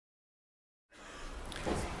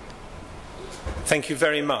thank you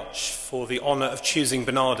very much for the honour of choosing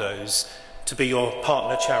Barnardos to be your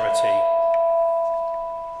partner charity.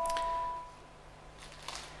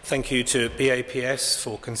 Thank you to BAPS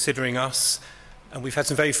for considering us, and we've had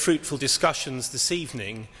some very fruitful discussions this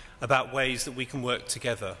evening about ways that we can work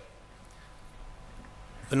together.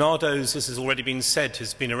 Barnardos, as has already been said,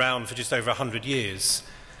 has been around for just over 100 years,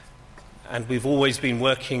 and we've always been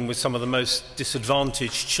working with some of the most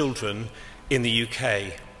disadvantaged children in the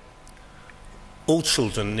UK. All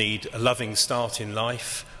children need a loving start in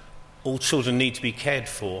life. All children need to be cared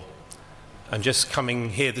for. And just coming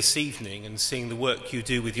here this evening and seeing the work you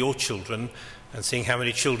do with your children and seeing how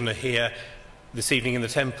many children are here this evening in the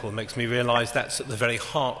temple makes me realise that's at the very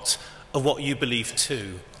heart of what you believe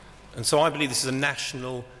too. And so I believe this is a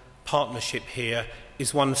national partnership here,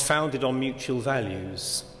 is one founded on mutual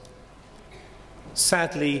values.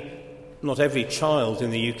 Sadly, not every child in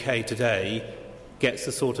the UK today gets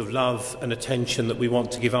the sort of love and attention that we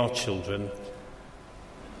want to give our children.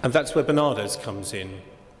 And that's where Barnardos comes in.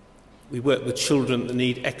 We work with children that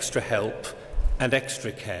need extra help and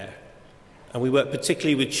extra care. And we work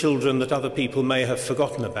particularly with children that other people may have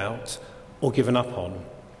forgotten about or given up on.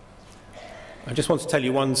 I just want to tell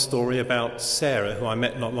you one story about Sarah, who I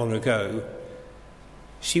met not long ago.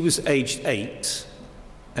 She was aged 8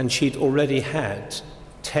 and she'd already had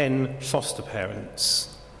 10 foster parents.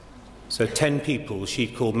 So 10 people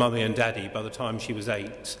she'd called mummy and daddy by the time she was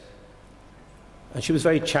 8. And she was a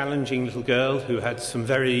very challenging little girl who had some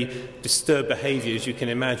very disturbed behaviour, as you can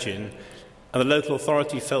imagine. And the local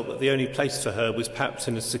authority felt that the only place for her was perhaps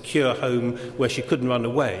in a secure home where she couldn't run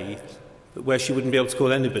away, but where she wouldn't be able to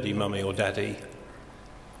call anybody mummy or daddy.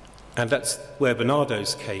 And that's where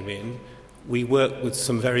Barnardos came in. We worked with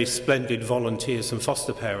some very splendid volunteers and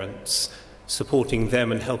foster parents, supporting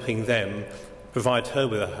them and helping them provide her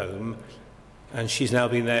with a home. And she's now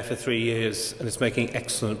been there for 3 years and is making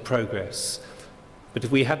excellent progress. But if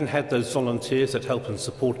we hadn't had those volunteers that helped and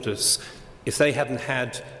supported us, if they hadn't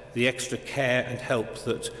had the extra care and help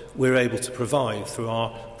that we're able to provide through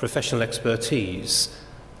our professional expertise,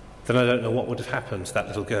 then I don't know what would have happened to that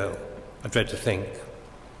little girl. I dread to think.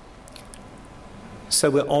 So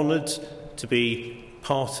we're honoured to be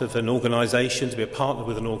part of an organisation, to be a partner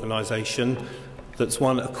with an organisation that's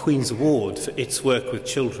won a Queen's Award for its work with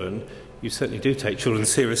children. You certainly do take children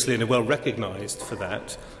seriously and are well recognised for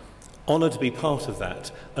that. Honoured to be part of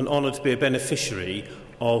that, and honoured to be a beneficiary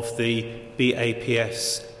of the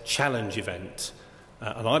BAPS Challenge event.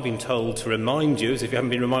 And I've been told to remind you, as if you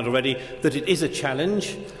haven't been reminded already, that it is a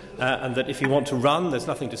challenge, and that if you want to run, there's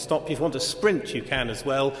nothing to stop you. If you want to sprint, you can as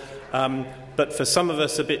well. But for some of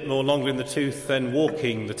us a bit more longer in the tooth, then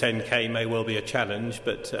walking the 10k may well be a challenge,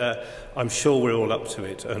 but I'm sure we're all up to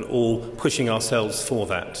it and all pushing ourselves for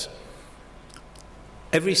that.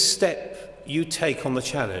 Every step you take on the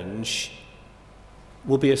challenge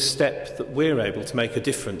will be a step that we're able to make a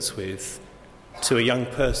difference with to a young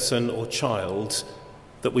person or child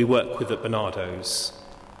that we work with at Barnardos.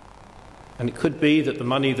 And it could be that the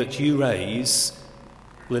money that you raise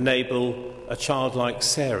will enable a child like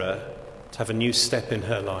Sarah to have a new step in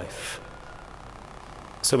her life.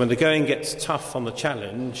 So when the going gets tough on the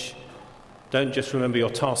challenge, don't just remember your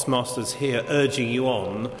taskmasters here urging you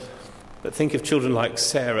on, but think of children like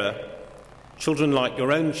Sarah, children like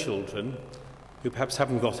your own children, who perhaps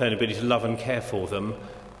haven't got anybody to love and care for them,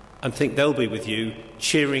 and think they'll be with you,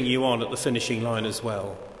 cheering you on at the finishing line as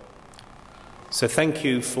well. So thank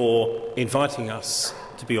you for inviting us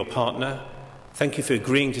to be your partner. Thank you for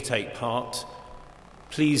agreeing to take part.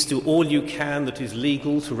 Please do all you can that is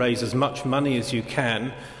legal to raise as much money as you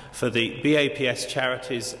can for the BAPS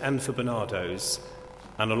Charities and for Barnardos.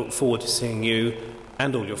 And I look forward to seeing you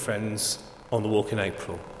and all your friends on the walk in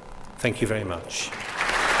April. Thank you very much.